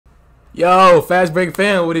Yo, Fast Break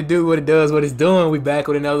fam, what it do, what it does, what it's doing. We back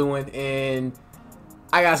with another one, and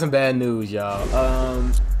I got some bad news, y'all.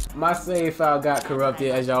 My save file got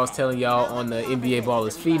corrupted, as y'all was telling y'all on the NBA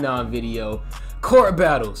Ballers Phenom video. Court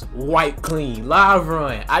battles, wipe clean, live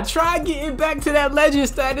run. I tried getting back to that legend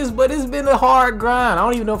status, but it's been a hard grind. I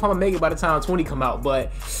don't even know if I'm gonna make it by the time 20 come out,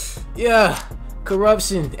 but yeah,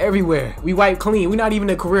 corruption everywhere. We wipe clean. We're not even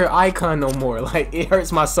a career icon no more. Like, it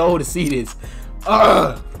hurts my soul to see this.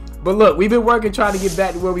 But look, we've been working trying to get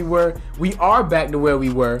back to where we were. We are back to where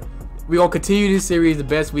we were. We're gonna continue this series the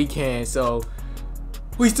best we can. So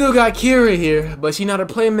we still got Kira here, but she not a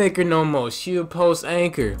playmaker no more. She a post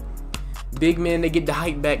anchor. Big men, they get the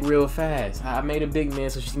height back real fast. I made a big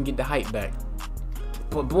man so she can get the height back.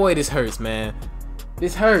 But boy, this hurts, man.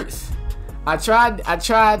 This hurts. I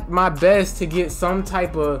tried my best to get some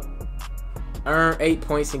type of earn 8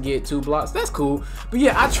 points and get 2 blocks. That's cool. But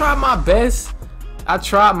yeah, I tried my best.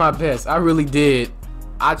 I really did.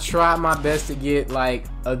 I tried my best to get like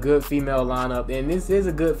a good female lineup, and this is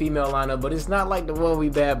a good female lineup, but it's not like the one we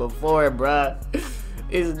had before, bruh.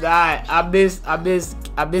 It's not. I miss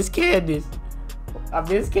Candace.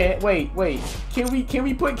 Wait. Can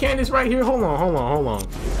we put Candace right here? Hold on.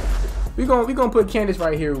 We gonna put Candace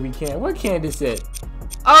right here if we can. Where Candace at?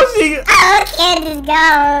 Oh, Candace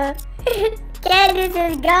gone. Candace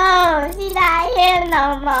is gone. She's not here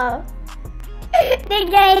no more. The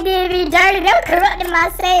game did me dirty. They were corrupting my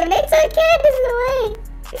save. They took Candace away.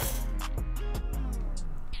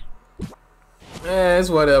 Man, it's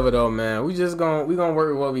whatever though, man. We gonna work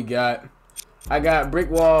with what we got. I got brick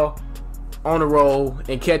wall, on the roll,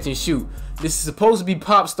 and catch and shoot. This is supposed to be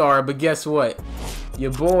pop star, but guess what?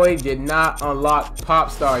 Your boy did not unlock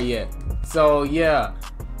pop star yet. So yeah,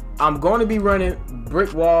 I'm going to be running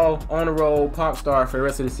brick wall, on the roll, pop star for the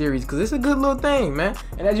rest of the series because it's a good little thing, man.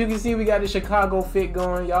 And as you can see, we got the Chicago fit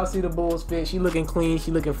going. Y'all see the Bulls fit. She looking clean. She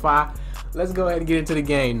looking fire. Let's go ahead and get into the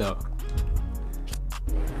game though.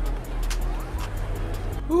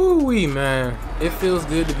 Ooh-wee, man. It feels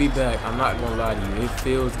good to be back. I'm not gonna lie to you. It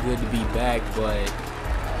feels good to be back, but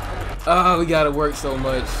we gotta work so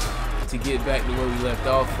much to get back to where we left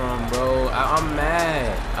off from, bro. I'm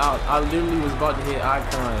mad. I literally was about to hit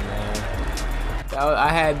icon, man. I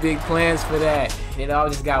had big plans for that. It all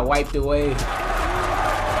just got wiped away. We're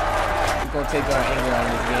gonna take our anger out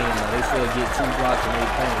of this game, though. They said get 2 blocks and 8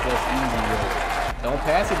 points. That's easy, bro. Don't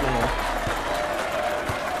pass it to him.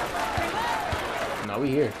 No, we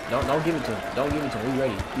here. Don't give it to him. Don't give it to him. We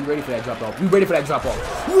ready. We ready for that drop off. We ready for that drop off.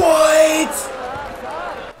 What?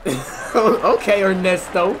 Okay,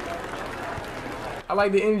 Ernesto. I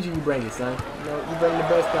like the energy you bring it, son. You know, you bring the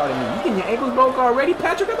best out of me. You getting your ankles broke already?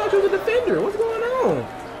 Patrick, I thought you was a defender. What's going on?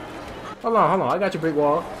 Hold on. I got your brick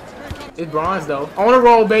wall. It's bronze, though. On the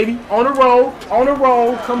roll, baby. On the roll.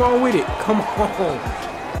 Come on with it. Come on.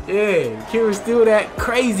 Yeah, Kira's still that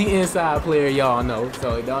crazy inside player, y'all know.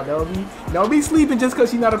 So don't be sleeping just because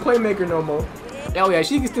she's not a playmaker no more. Oh, yeah,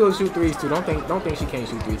 she can still shoot threes, too. Don't think she can't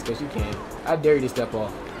shoot threes because she can. I dare you to step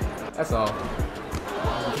off. That's all.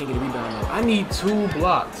 I can't get a rebound though. I need 2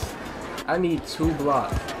 blocks.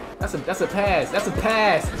 That's a pass.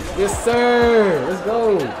 Yes, sir. Let's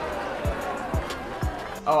go.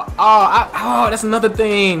 Oh, that's another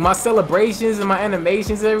thing. My celebrations and my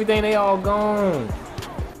animations and everything, they all gone.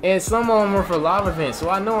 And some of them were for live events, so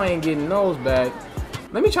I know I ain't getting those back.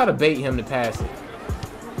 Let me try to bait him to pass it.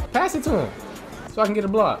 Pass it to him so I can get a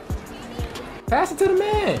block. Pass it to the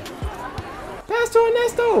man. Pass to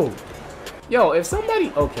Ernesto. Yo, if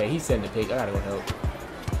somebody... Okay, he's setting the pick. I gotta go help.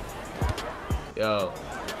 Yo.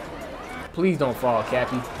 Please don't fall,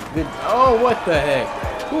 Cappy. Good. Oh, what the heck?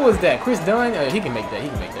 Who was that? Chris Dunn? He can make that.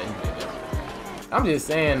 I'm just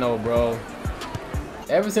saying, though, bro.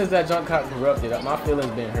 Ever since that junk got corrupted, my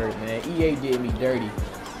feelings been hurt, man. EA did me dirty.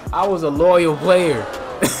 I was a loyal player.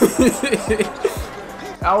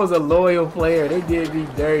 They did me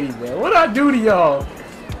dirty, man. What'd I do to y'all?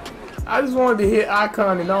 I just wanted to hit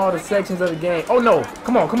icon in all the sections of the game. Oh no!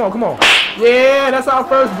 Come on! Yeah, that's our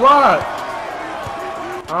first block.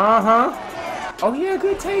 Oh yeah,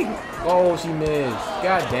 good take. Oh, she missed.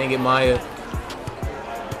 God dang it, Maya.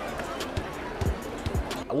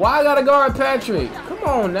 Why I gotta guard Patrick? Come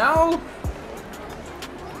on now.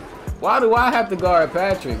 Why do I have to guard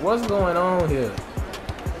Patrick? What's going on here?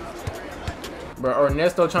 Bro,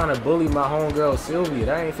 Ernesto trying to bully my homegirl Sylvia.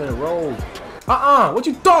 That ain't finna roll. What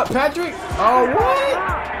you thought, Patrick? Oh, what?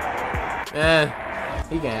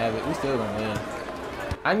 He can have it. We still gonna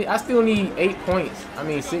win. I still need 8 points. I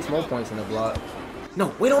mean, 6 more points in the block.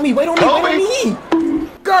 No, wait on me.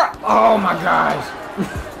 Girl! Oh my gosh.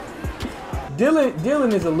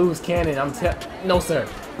 Dylan is a loose cannon. No, sir.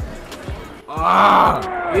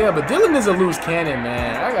 Ah, yeah, but Dylan is a loose cannon,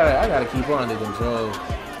 man. I gotta keep her under control.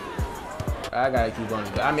 I gotta keep on.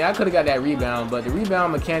 I mean, I could have got that rebound, but the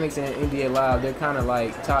rebound mechanics in NBA Live, they're kind of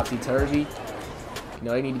like topsy-turvy. You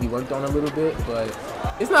know, they need to be worked on a little bit, but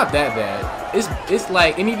it's not that bad. It's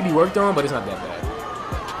like it need to be worked on, but it's not that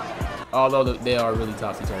bad. Although they are really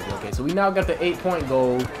topsy-turvy. Okay, so we now got the 8-point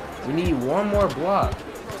goal. We need one more block.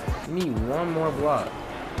 We need one more block.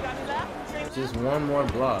 Just one more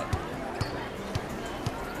block.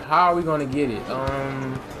 How are we gonna get it?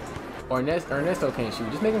 Ernesto can't shoot.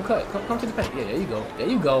 Just make him cut. Come to the paint. Yeah, there you go. There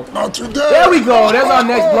you go. Not today. There we go. That's our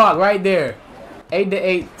next block right there.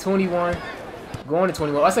 8-8, 21. Going to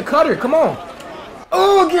 21. That's a cutter. Come on.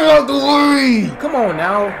 Oh, get out the way. Come on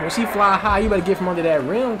now. When she fly high, you better get from under that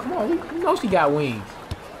rim. Come on. You know she got wings.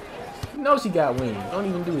 You know she got wings. Don't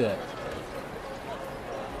even do that.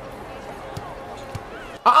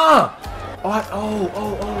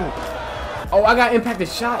 Oh, I got impacted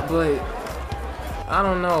shot, but I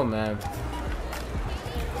don't know, man.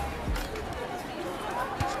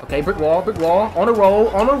 Okay, brick wall, on the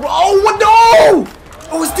roll, Oh, what? No!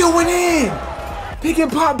 Oh, it still went in. Pick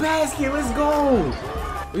and pop basket. Let's go.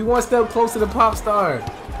 We one step closer to pop star.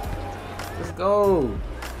 Let's go.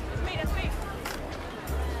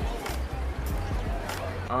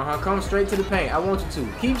 Come straight to the paint. I want you to.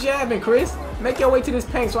 Keep jabbing, Chris. Make your way to this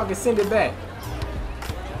paint so I can send it back.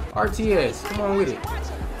 RTS, come on with it.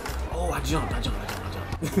 Oh, I jumped.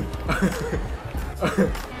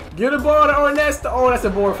 Get a ball to Ernesto. Oh, that's a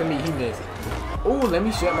board for me. He missed. Oh, let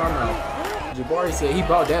me shut my mouth. Jabari said he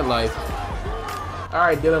bought that life.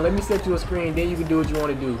 Alright, Dylan, let me set you a screen. Then you can do what you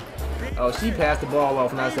want to do. Oh, she passed the ball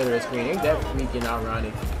off and I set her a screen. Ain't that freaking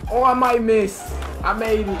ironic? Oh, I might miss. I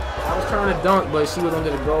was trying to dunk, but she was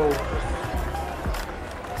under the goal.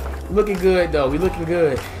 Looking good, though. We looking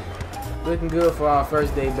good. Looking good for our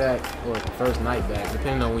first day back, or first night back,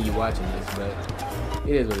 depending on when you're watching this, but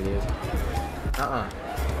it is what it is.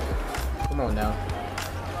 Come on now.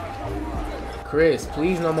 Chris,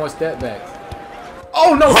 please no more step backs.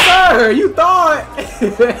 Oh, no, sir! You thought!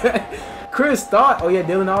 Chris thought. Oh, yeah,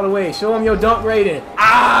 Dylan all the way. Show him your dunk rating.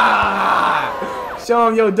 Ah! Show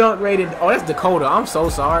him your dunk rating. Oh, that's Dakota. I'm so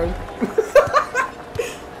sorry.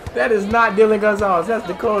 That is not Dylan Gonzalez. That's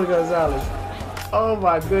Dakota Gonzalez. Oh,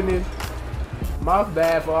 my goodness. My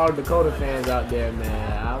bad for all the Dakota fans out there,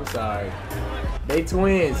 man. I'm sorry. They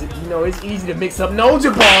twins. You know, it's easy to mix up. No,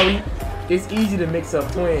 Jabari. It's easy to mix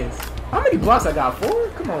up twins. How many blocks I got? 4?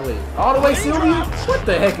 Come on with it. All the way, Sylvia? What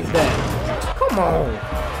the heck is that? Come on.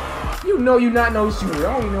 You know you're not no shooter.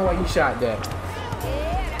 I don't even know why you shot that.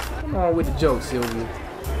 Come on with the joke, Sylvia.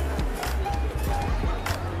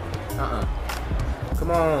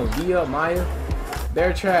 Come on. D up, Maya.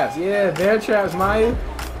 Bear traps. Yeah, bear traps, Maya.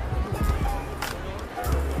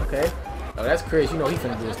 Okay. Oh, that's Chris. You know he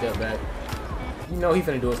finna do a step back. You know he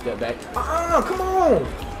finna do a step back. Come on.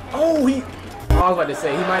 Oh, I was about to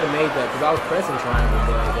say, he might have made that because I was pressing triangle,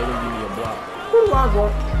 but they didn't give me a block. Who do I go?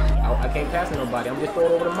 I can't pass to nobody. I'm just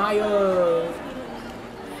throwing it over to Maya.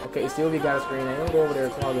 Okay, Sylvia got a screen. I'm going to go over there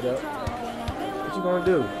and clog it up. What you going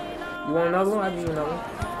to do? You want another one? I'll give you another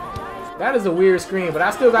one. That is a weird screen, but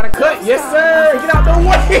I still got to cut. Yes, sir. Get out the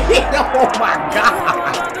way. Oh, my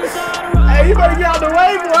God. Hey, you better get out the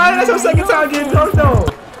way, boy. That's your second time getting dunked on.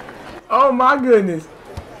 Oh, my goodness.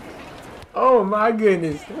 Oh my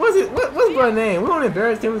goodness. What's my name? We don't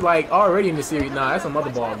embarrass him. He's like already in the series. Nah, that's a mother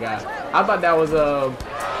ball guy. I thought that was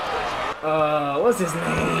what's his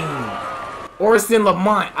name? Orson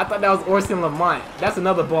Lamont. I thought that was Orson Lamont. That's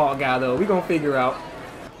another ball guy though. We gonna figure out.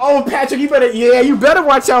 Oh Patrick, you better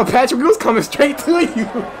watch out, Patrick. He was coming straight to you.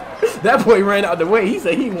 That boy ran out the way. He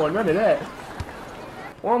said he didn't want none of that.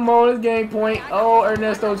 One more, this game point. Oh,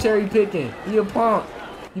 Ernesto cherry picking. He a punk.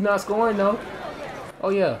 You not scoring though. Oh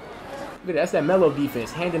yeah. That's that mellow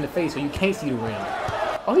defense, hand in the face so you can't see the rim.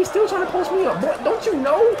 Oh, he's still trying to post me up. Boy, don't you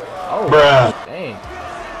know? Oh, bruh. Dang.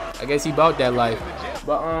 I guess he bought that life.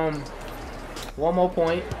 But one more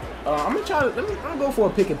point. I'm gonna go for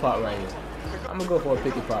a pick and pop right here. I'm gonna go for a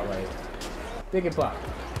pick and pop right here. Pick and pop.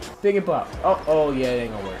 Pick and pop. Oh yeah, it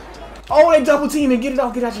ain't gonna work. Oh, they double teaming. Get it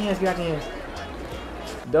off. Get out your hands. Get out your hands.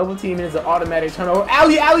 Double teaming is an automatic turnover.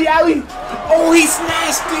 Alley. Oh, he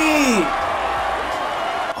smashed it.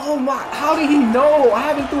 Oh my, how did he know? I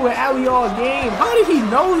haven't threw an alley all game. How did he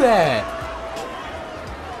know that?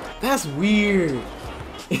 That's weird.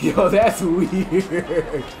 Yo, that's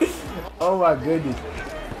weird. Oh my goodness.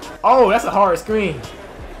 Oh, that's a hard screen.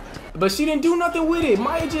 But she didn't do nothing with it.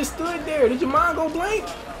 Maya just stood there. Did your mind go blank?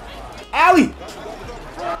 Alley.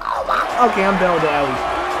 Oh my. Okay, I'm done with the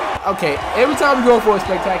alley. Okay, every time we go for a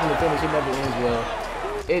spectacular finish, it never ends well.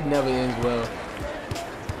 It never ends well.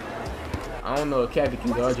 I don't know if Cappy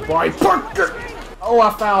can guard your ball. He parked it. Oh,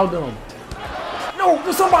 I fouled him. No,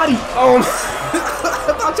 there's somebody. Oh,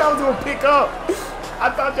 I thought y'all was gonna pick up. I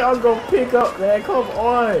thought y'all was gonna pick up, man. Come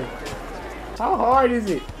on. How hard is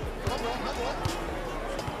it?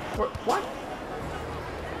 What?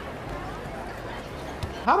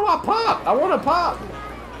 How do I pop? I want to pop.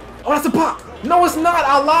 Oh, that's a pop. No, it's not.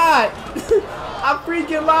 I lied. I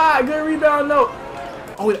freaking lied. Good rebound, no.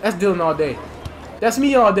 Oh, that's Dylan all day. That's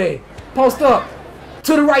me all day. Post up.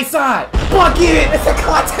 To the right side. Bucket. It's a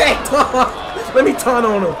contact. Let me turn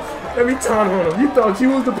on him. Let me turn on him. You thought you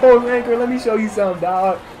was the post anchor? Let me show you something,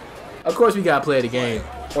 dog. Of course we gotta play the game.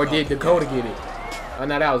 Or did Dakota get it? Oh,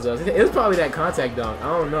 no, that was us. It was probably that contact dunk.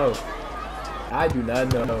 I don't know. I do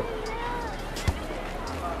not know.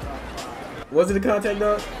 Was it a contact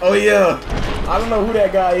dunk? Oh, yeah. I don't know who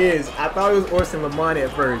that guy is. I thought it was Orson Lamont at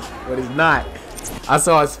first, but it's not. I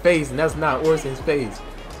saw his face, and that's not Orson's face.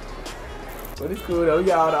 But it's cool, though. We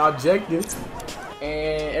got all the objectives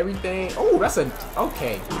and everything. Oh, that's a...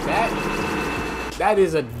 Okay. That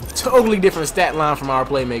is a totally different stat line from our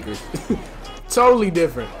playmakers. Totally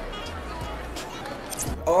different.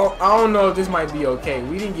 Oh, I don't know if this might be okay.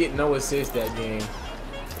 We didn't get no assist that game.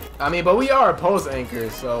 I mean, but we are a post anchor,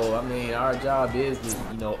 so I mean, our job is to,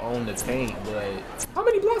 you know, own the paint. But how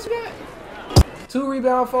many blocks we got? 2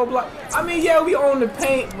 rebound, 4 block. I mean, yeah, we own the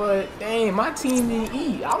paint, but dang, my team didn't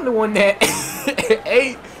eat. I'm the one that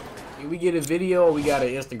ate. If we get a video, we got an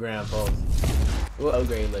Instagram post. We'll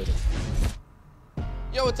upgrade later.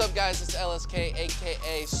 Yo, what's up, guys? It's LSK,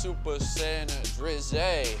 aka Super Saiyan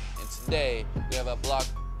Drizzy, and today we have a block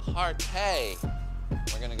party.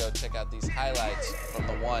 We're gonna go check out these highlights from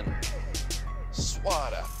the one.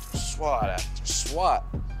 SWAT after SWAT after SWAT.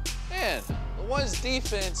 And the one's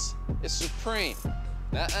defense is supreme.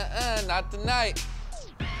 Not tonight.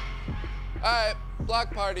 Alright,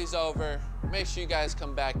 block party's over. Make sure you guys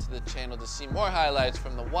come back to the channel to see more highlights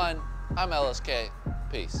from the one. I'm LSK.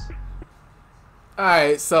 Peace.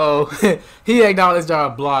 Alright, so he acknowledged our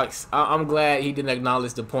blocks. I'm glad he didn't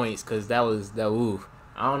acknowledge the points, because that was oof.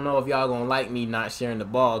 I don't know if y'all gonna like me not sharing the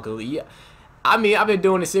ball, because yeah, I mean, I've been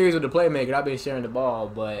doing the series with the playmaker. I've been sharing the ball,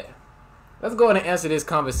 but let's go ahead and answer this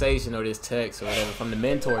conversation or this text or whatever from the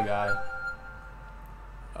mentor guy.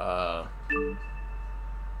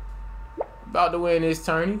 About to win this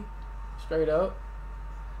tourney, straight up.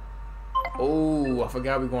 Oh, I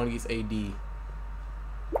forgot we're going against AD.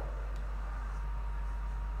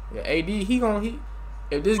 Yeah, AD,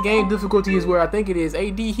 if this game difficulty is where I think it is,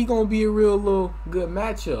 AD, he gonna be a real little good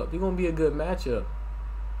matchup. He gonna be a good matchup.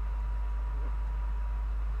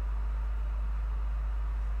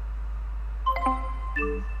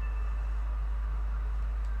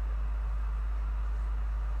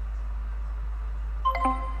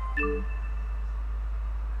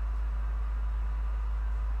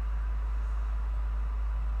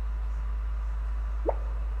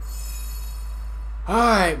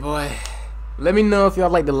 Alright, boy. Let me know if y'all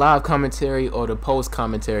like the live commentary or the post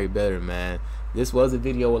commentary better, man. This was a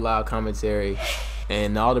video with live commentary,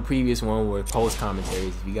 and all the previous one were post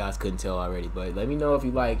commentaries, if you guys couldn't tell already. But let me know if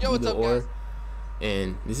you like either or. Guys?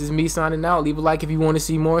 And this is me signing out. Leave a like if you want to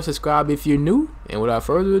see more. Subscribe if you're new. And without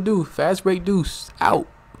further ado, FastbreakDeuce out.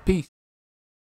 Peace.